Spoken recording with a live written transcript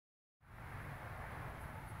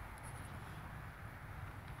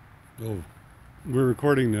Oh, we're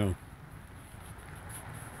recording now.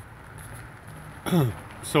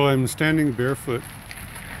 So I'm standing barefoot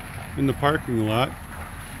in the parking lot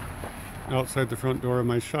outside the front door of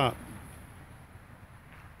my shop.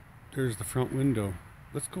 There's the front window.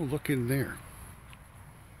 Let's go look in there.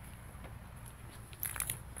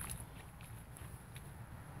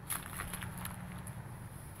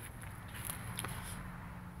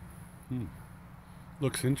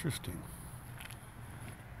 Looks interesting.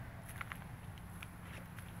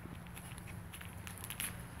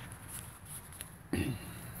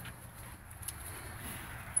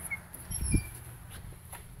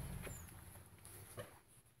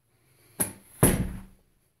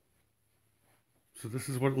 So this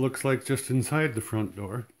is what it looks like just inside the front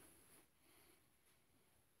door.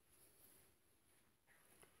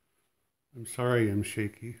 I'm sorry I'm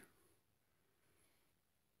shaky.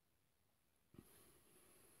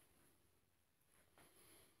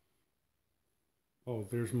 Oh,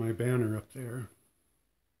 there's my banner up there.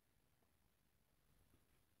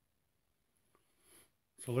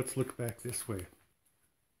 So let's look back this way.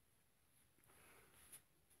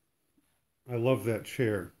 I love that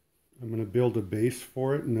chair. I'm going to build a base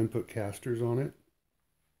for it and then put casters on it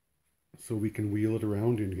so we can wheel it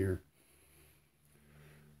around in here.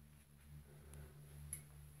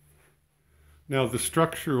 Now the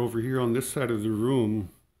structure over here on this side of the room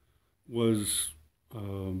was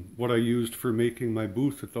what I used for making my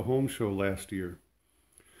booth at the home show last year.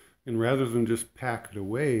 And rather than just pack it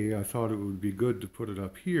away, I thought it would be good to put it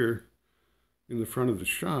up here in the front of the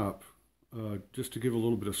shop, just to give a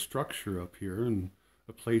little bit of structure up here and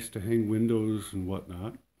a place to hang windows and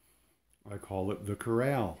whatnot. I call it the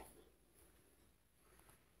corral.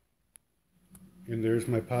 And there's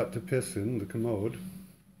my pot to piss in, the commode.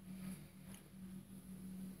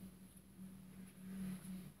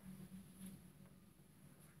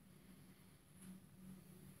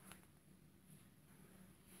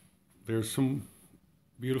 There's some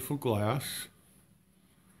beautiful glass.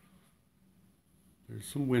 There's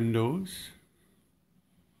some windows.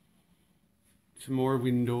 Some more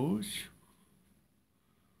windows.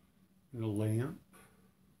 And a lamp.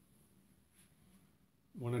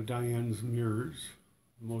 One of Diane's mirrors,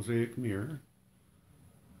 a mosaic mirror.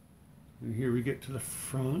 And here we get to the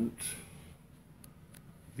front.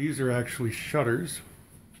 These are actually shutters,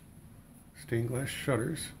 stained glass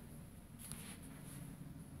shutters.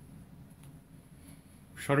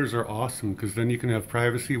 Shutters are awesome because then you can have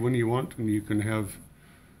privacy when you want and you can have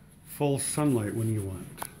full sunlight when you want.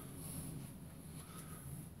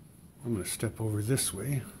 I'm going to step over this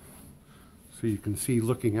way so you can see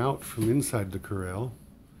looking out from inside the corral.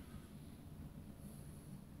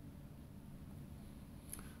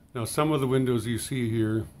 Now some of the windows you see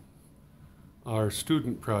here are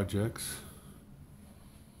student projects.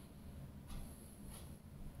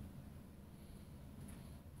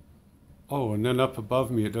 Oh, and then up above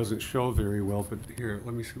me, it doesn't show very well, but here,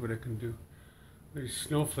 let me see what I can do. There's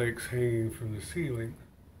snowflakes hanging from the ceiling,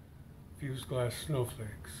 fused glass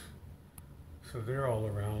snowflakes. So they're all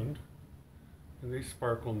around, and they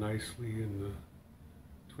sparkle nicely in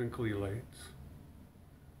the twinkly lights.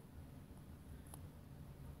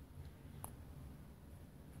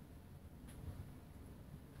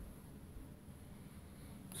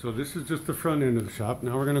 So this is just the front end of the shop.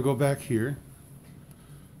 Now we're going to go back here.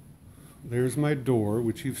 There's my door,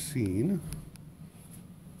 which you've seen.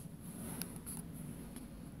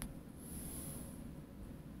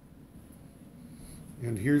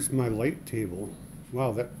 And here's my light table.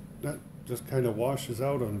 Wow, that just kind of washes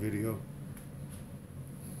out on video.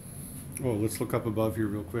 Oh, let's look up above here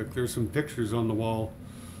real quick. There's some pictures on the wall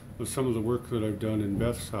of some of the work that I've done in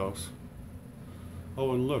Beth's house.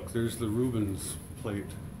 Oh, and look, there's the Rubens plate.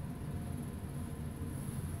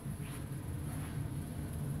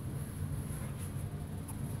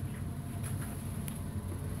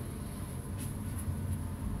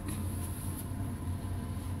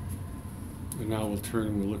 And now we'll turn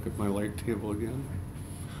and we'll look at my light table again.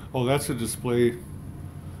 Oh, that's a display.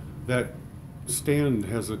 That stand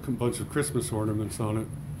has a bunch of Christmas ornaments on it.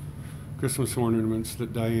 Christmas ornaments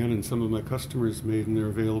that Diane and some of my customers made, and they're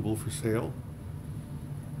available for sale.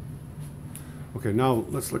 Okay, now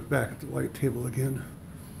let's look back at the light table again.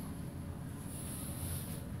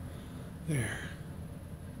 There.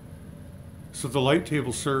 So the light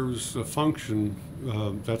table serves a function.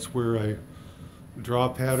 That's where I draw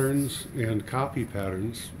patterns and copy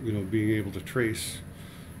patterns, being able to trace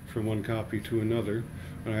from one copy to another.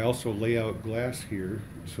 And I also lay out glass here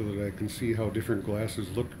so that I can see how different glasses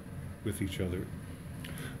look with each other.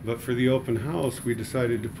 But for the open house, we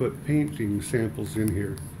decided to put painting samples in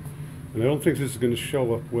here. And I don't think this is going to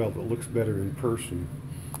show up well. It looks better in person.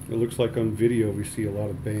 It looks like on video we see a lot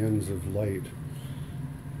of bands of light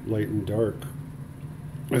and dark.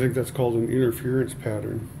 I think that's called an interference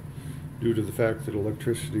pattern due to the fact that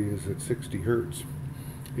electricity is at 60 hertz.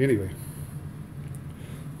 Anyway,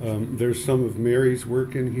 there's some of Mary's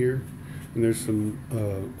work in here, and there's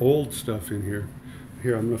some old stuff in here.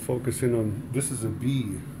 Here, I'm going to focus in on, this is a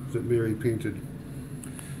bee that Mary painted.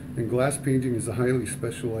 And glass painting is a highly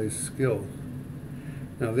specialized skill.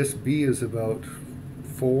 Now this bee is about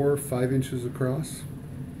 4 or 5 inches across,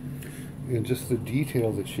 and just the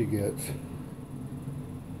detail that she gets.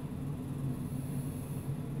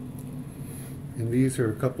 And these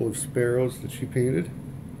are a couple of sparrows that she painted.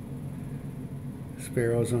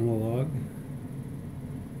 Sparrows on a log.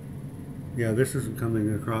 Yeah, this isn't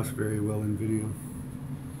coming across very well in video.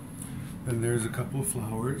 And there's a couple of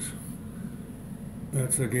flowers.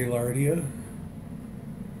 That's a Gaillardia.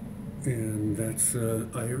 And that's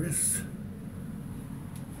iris.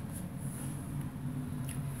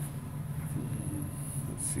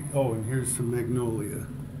 Let's see. Oh, and here's some magnolia.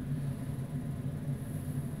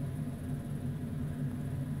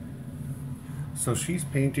 So she's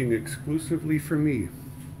painting exclusively for me.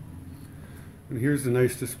 And here's a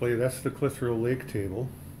nice display. That's the Clitheroe Lake table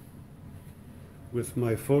with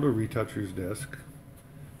my photo retoucher's desk.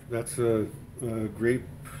 That's a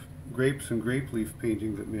grapes and grape leaf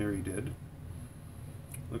painting that Mary did.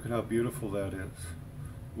 Look at how beautiful that is.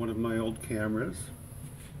 One of my old cameras.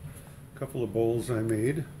 A couple of bowls I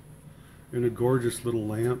made. And a gorgeous little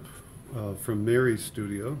lamp from Mary's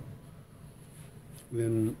studio.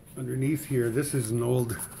 Then underneath here, this is an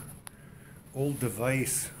old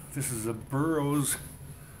device. This is a Burroughs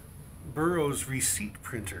receipt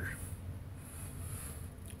printer.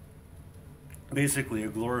 Basically a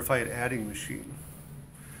glorified adding machine.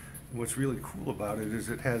 And what's really cool about it is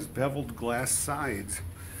it has beveled glass sides,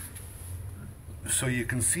 so you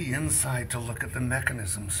can see inside to look at the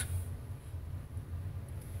mechanisms.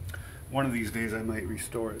 One of these days I might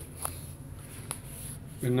restore it.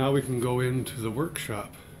 And now we can go into the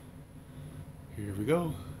workshop. Here we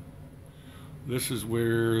go. This is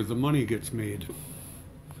where the money gets made.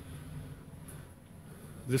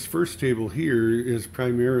 This first table here is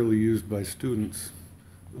primarily used by students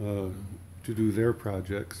to do their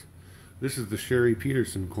projects. This is the Sherry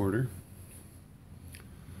Peterson corner.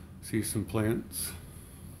 See some plants.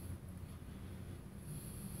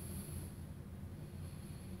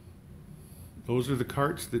 Those are the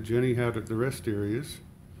carts that Jenny had at the rest areas.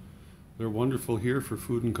 They're wonderful here for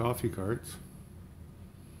food and coffee carts.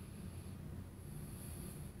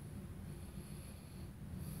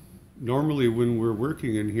 Normally when we're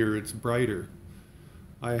working in here, it's brighter.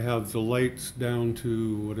 I have the lights down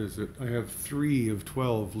to, what is it? I have 3 of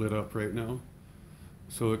 12 lit up right now.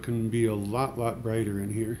 So it can be a lot brighter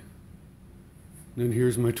in here. And then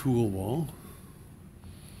here's my tool wall.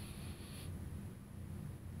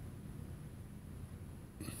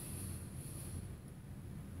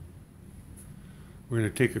 We're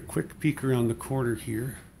going to take a quick peek around the corner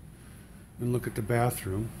here and look at the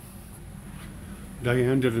bathroom.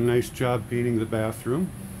 Diane did a nice job painting the bathroom.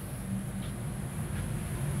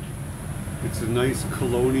 It's a nice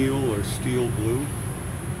colonial or steel blue.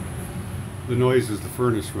 The noise is the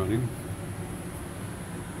furnace running.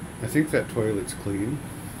 I think that toilet's clean.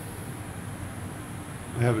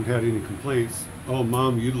 I haven't had any complaints. Oh,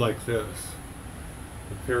 Mom, you'd like this.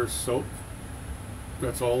 A Pears soap.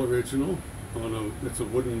 That's all original. It's a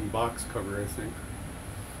wooden box cover, I think.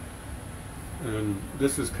 And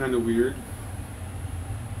this is kind of weird.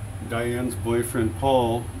 Diane's boyfriend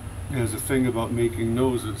Paul has a thing about making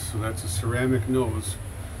noses, so that's a ceramic nose.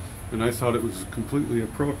 And I thought it was completely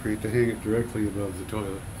appropriate to hang it directly above the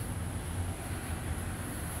toilet.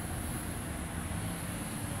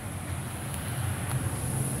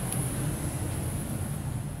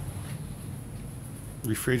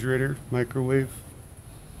 Refrigerator, microwave.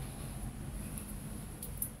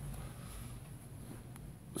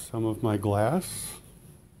 Some of my glass.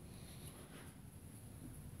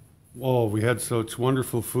 Oh, we had such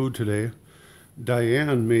wonderful food today.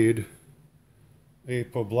 Diane made a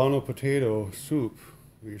poblano potato soup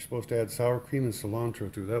you're supposed to add sour cream and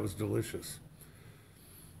cilantro to. That was delicious.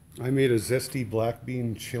 I made a zesty black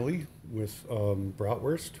bean chili with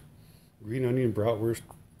bratwurst, green onion bratwurst,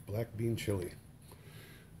 black bean chili.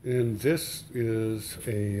 And this is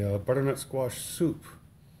a butternut squash soup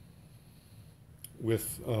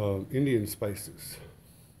with Indian spices.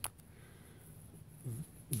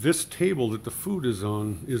 This table that the food is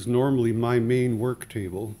on is normally my main work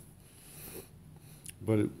table.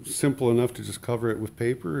 but it's simple enough to just cover it with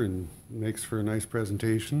paper and makes for a nice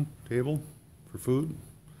presentation table for food.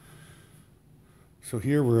 So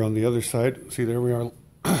here we're on the other side. See, there we are.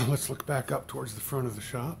 Let's look back up towards the front of the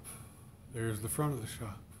shop. There's the front of the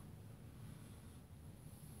shop.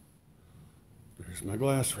 There's my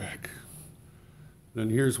glass rack. Then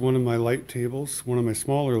here's one of my light tables, one of my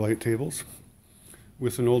smaller light tables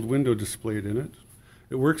with an old window displayed in it.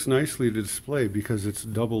 It works nicely to display because it's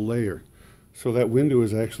double layer. So that window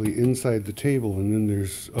is actually inside the table, and then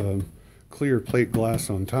there's clear plate glass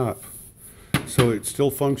on top. So it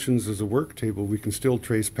still functions as a work table. We can still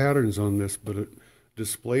trace patterns on this, but it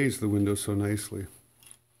displays the window so nicely.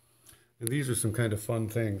 And these are some kind of fun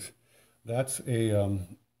things. That's a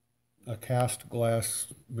cast glass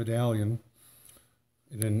medallion.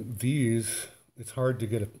 And then these, it's hard to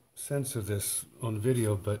get a sense of this on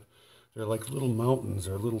video, but they're like little mountains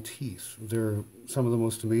or little teeth. They're some of the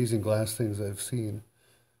most amazing glass things I've seen.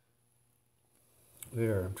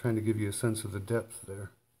 There, I'm trying to give you a sense of the depth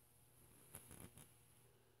there.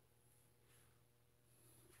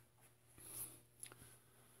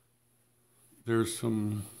 There's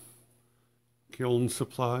some kiln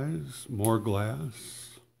supplies, more glass.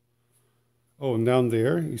 Oh, and down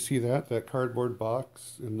there, you see that cardboard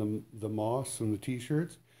box and the moss and the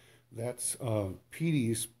t-shirts? That's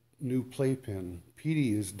Petey's new playpen.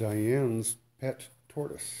 Petey is Diane's pet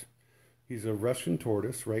tortoise. He's a Russian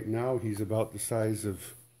tortoise. Right now he's about the size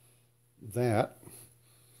of that,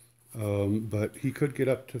 but he could get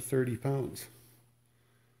up to 30 pounds.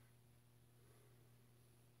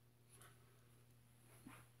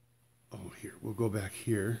 Oh, here, we'll go back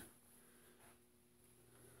here.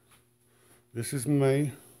 This is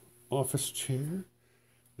my office chair.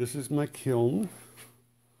 This is my kiln.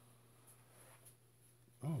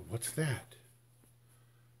 Oh, what's that?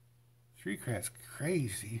 Tree crat's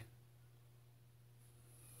crazy.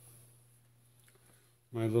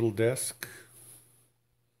 My little desk.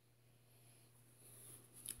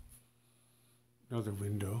 Another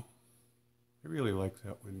window. I really like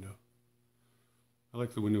that window. I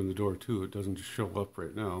like the window in the door too. It doesn't just show up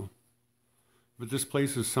right now. But this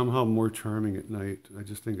place is somehow more charming at night. I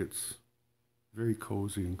just think it's very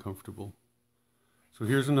cozy and comfortable. So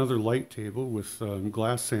here's another light table with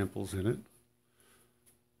glass samples in it.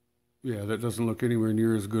 Yeah, that doesn't look anywhere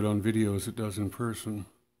near as good on video as it does in person.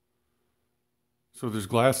 So there's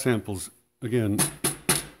glass samples, again,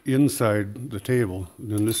 inside the table. And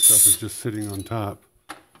then this stuff is just sitting on top.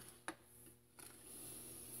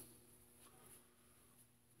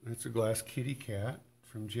 That's a glass kitty cat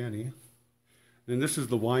from Jenny. And this is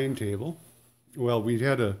the wine table. Well, we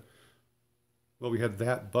had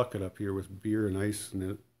that bucket up here with beer and ice in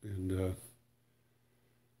it. And,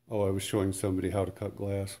 oh, I was showing somebody how to cut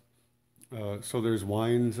glass. So there's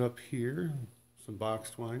wines up here, some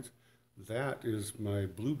boxed wines. That is my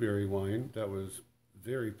blueberry wine. That was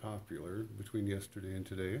very popular between yesterday and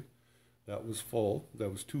today. That was full.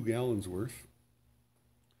 That was 2 gallons worth.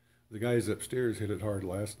 The guys upstairs hit it hard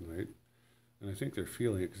last night, and I think they're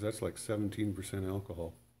feeling it because that's like 17%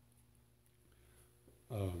 alcohol.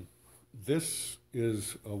 This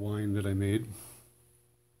is a wine that I made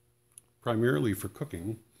primarily for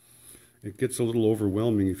cooking. It gets a little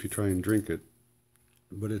overwhelming if you try and drink it,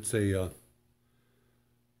 but it's a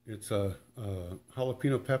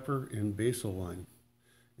jalapeno pepper and basil wine,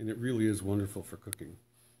 and it really is wonderful for cooking.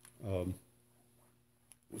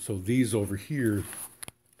 So these over here,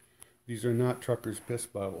 these are not Trucker's Piss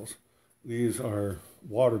bottles. These are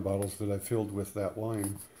water bottles that I filled with that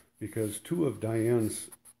wine because 2 of Diane's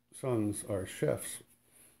sons are chefs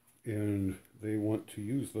and they want to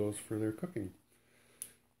use those for their cooking.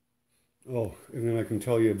 Oh, and then I can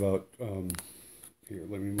tell you about, here,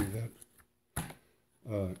 let me move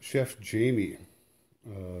that. Chef Jamie,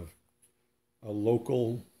 a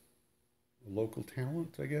local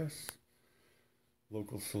talent, I guess.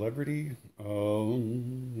 Local celebrity.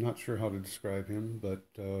 Not sure how to describe him, but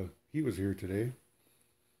he was here today,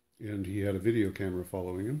 and he had a video camera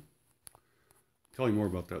following him. Tell you more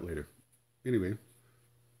about that later. Anyway,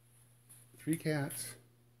 3 cats.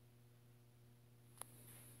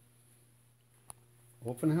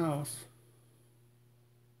 Open house.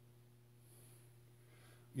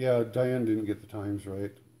 Yeah, Diane didn't get the times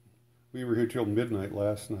right. We were here till midnight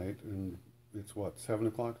last night, and it's what, 7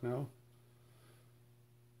 o'clock now?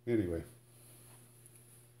 Anyway,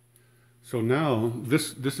 so now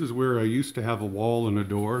this is where I used to have a wall and a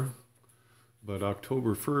door, but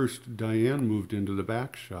October 1st, Diane moved into the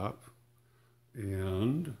back shop,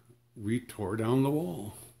 and we tore down the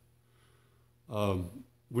wall.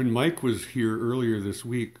 When Mike was here earlier this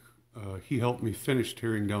week, he helped me finish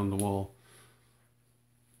tearing down the wall.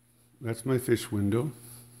 That's my fish window.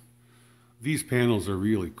 These panels are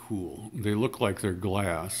really cool. They look like they're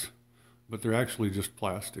glass, but they're actually just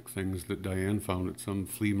plastic things that Diane found at some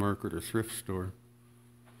flea market or thrift store.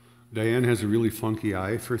 Diane has a really funky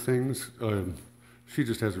eye for things. She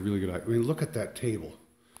just has a really good eye. I mean, look at that table.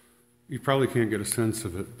 You probably can't get a sense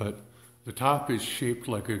of it, but the top is shaped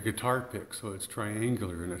like a guitar pick, so it's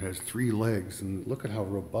triangular and it has 3 legs, and look at how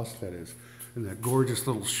robust that is. And that gorgeous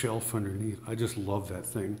little shelf underneath. I just love that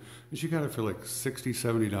thing. And she got it for like $60,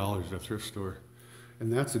 $70 at a thrift store.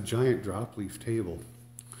 And that's a giant drop leaf table.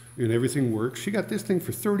 And everything works. She got this thing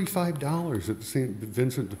for $35 at the St.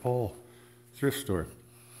 Vincent de Paul thrift store.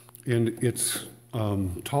 And it's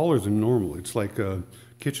taller than normal. It's like a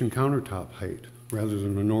kitchen countertop height rather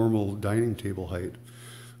than a normal dining table height.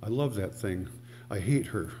 I love that thing. I hate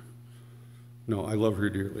her. No, I love her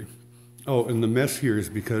dearly. Oh, and the mess here is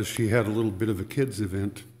because she had a little bit of a kids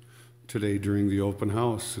event today during the open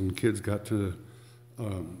house, and kids got to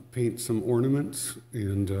paint some ornaments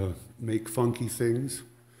and make funky things.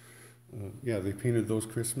 Yeah, they painted those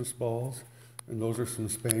Christmas balls, and those are some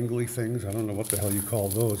spangly things. I don't know what the hell you call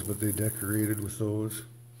those, but they decorated with those.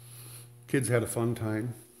 Kids had a fun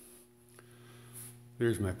time.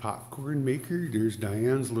 There's my popcorn maker. There's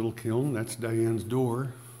Diane's little kiln. That's Diane's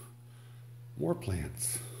door. More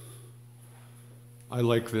plants. I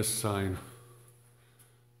like this sign.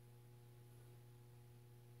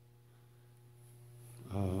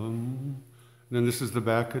 Then this is the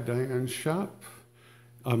back of Diane's shop.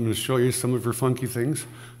 I'm going to show you some of her funky things.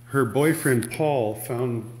 Her boyfriend Paul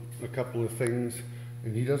found a couple of things,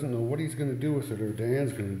 and he doesn't know what he's going to do with it or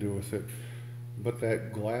Diane's going to do with it. But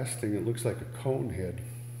that glass thing, it looks like a cone head.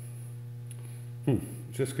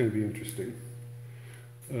 Just going to be interesting.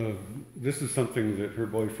 This is something that her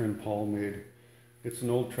boyfriend Paul made. It's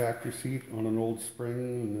an old tractor seat on an old spring,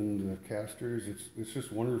 and then the casters. It's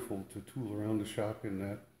just wonderful to tool around the shop in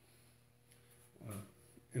that.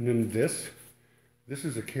 And then this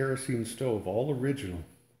is a kerosene stove, all original.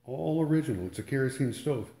 All original. It's a kerosene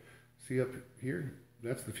stove. See up here?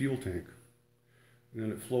 That's the fuel tank. And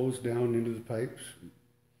then it flows down into the pipes.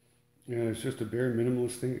 And it's just a bare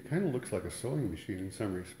minimalist thing. It kind of looks like a sewing machine in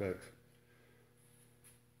some respects.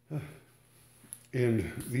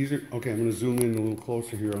 And these are, okay, I'm going to zoom in a little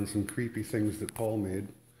closer here on some creepy things that Paul made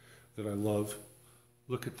that I love.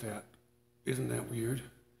 Look at that. Isn't that weird?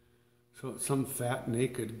 So it's some fat,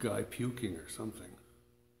 naked guy puking or something.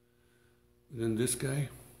 And then this guy,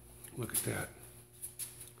 look at that.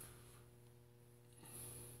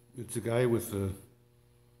 It's a guy with a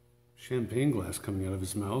champagne glass coming out of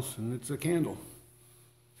his mouth, and it's a candle.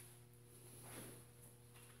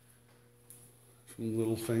 Some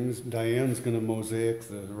little things. Diane's going to mosaic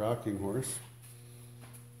the rocking horse.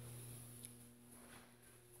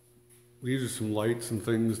 These are some lights and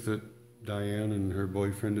things that Diane and her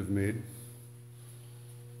boyfriend have made.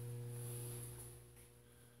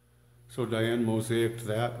 So Diane mosaicked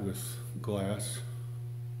that with glass.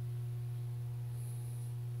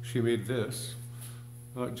 She made this.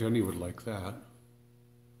 I thought Jenny would like that.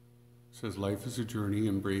 It says, "Life is a journey,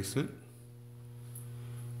 embrace it."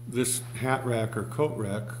 This hat rack or coat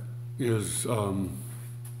rack is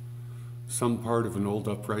some part of an old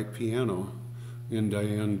upright piano, and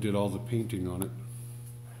Diane did all the painting on it.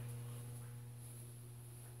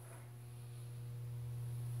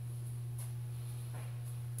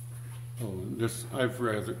 Oh, this I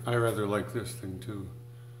rather like this thing too.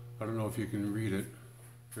 I don't know if you can read it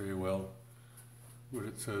very well, but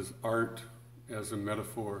it says art as a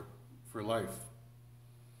metaphor for life.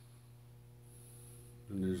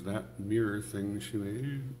 And there's that mirror thing she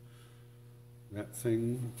made. That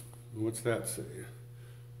thing, what's that say?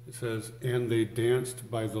 It says, "And they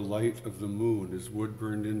danced by the light of the moon as wood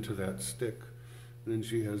burned into that stick." And then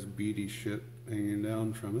she has beady shit hanging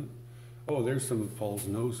down from it. Oh, there's some of Paul's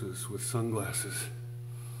noses with sunglasses.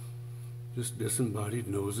 Just disembodied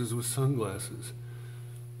noses with sunglasses.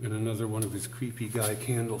 And another one of his creepy guy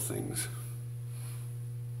candle things.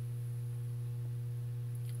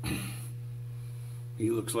 He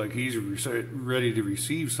looks like he's ready to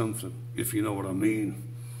receive something, if you know what I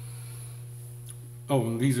mean. Oh,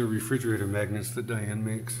 and these are refrigerator magnets that Diane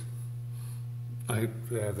makes.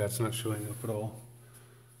 That's not showing up at all.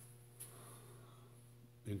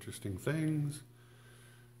 Interesting things.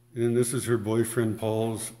 And this is her boyfriend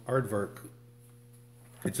Paul's aardvark.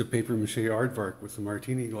 It's a paper mache aardvark with a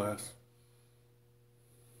martini glass.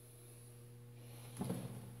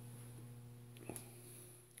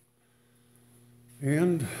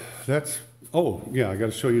 And that's, oh yeah, I got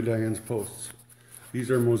to show you Diane's posts.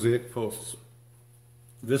 These are mosaic posts.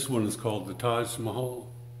 This one is called the Taj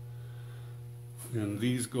Mahal. And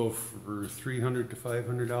these go for $300 to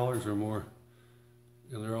 $500 or more.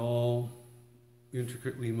 And they're all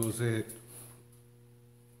intricately mosaicked.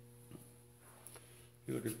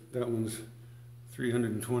 You look at that one's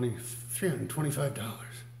 $325.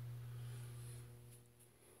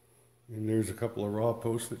 And there's a couple of raw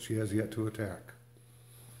posts that she has yet to attack.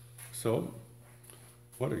 So,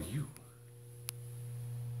 what are you?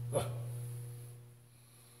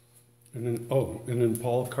 And then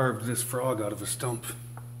Paul carved this frog out of a stump.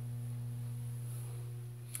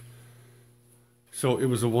 So it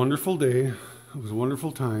was a wonderful day. It was a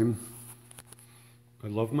wonderful time. I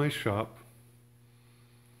love my shop.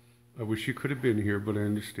 I wish you could have been here, but I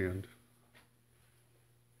understand.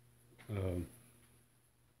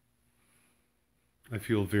 I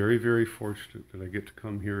feel very, very fortunate that I get to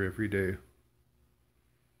come here every day.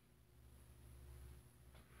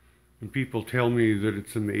 And people tell me that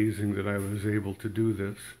it's amazing that I was able to do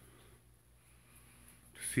this.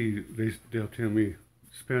 See, they'll tell me,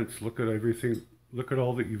 Spence, look at everything, look at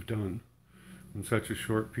all that you've done in such a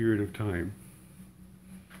short period of time.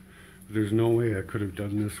 There's no way I could have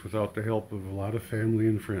done this without the help of a lot of family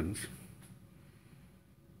and friends.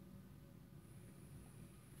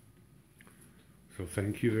 So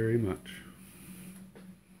thank you very much.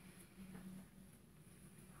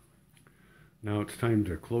 Now it's time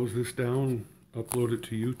to close this down, upload it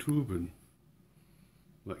to YouTube, and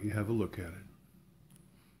let you have a look at it.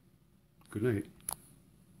 Good night.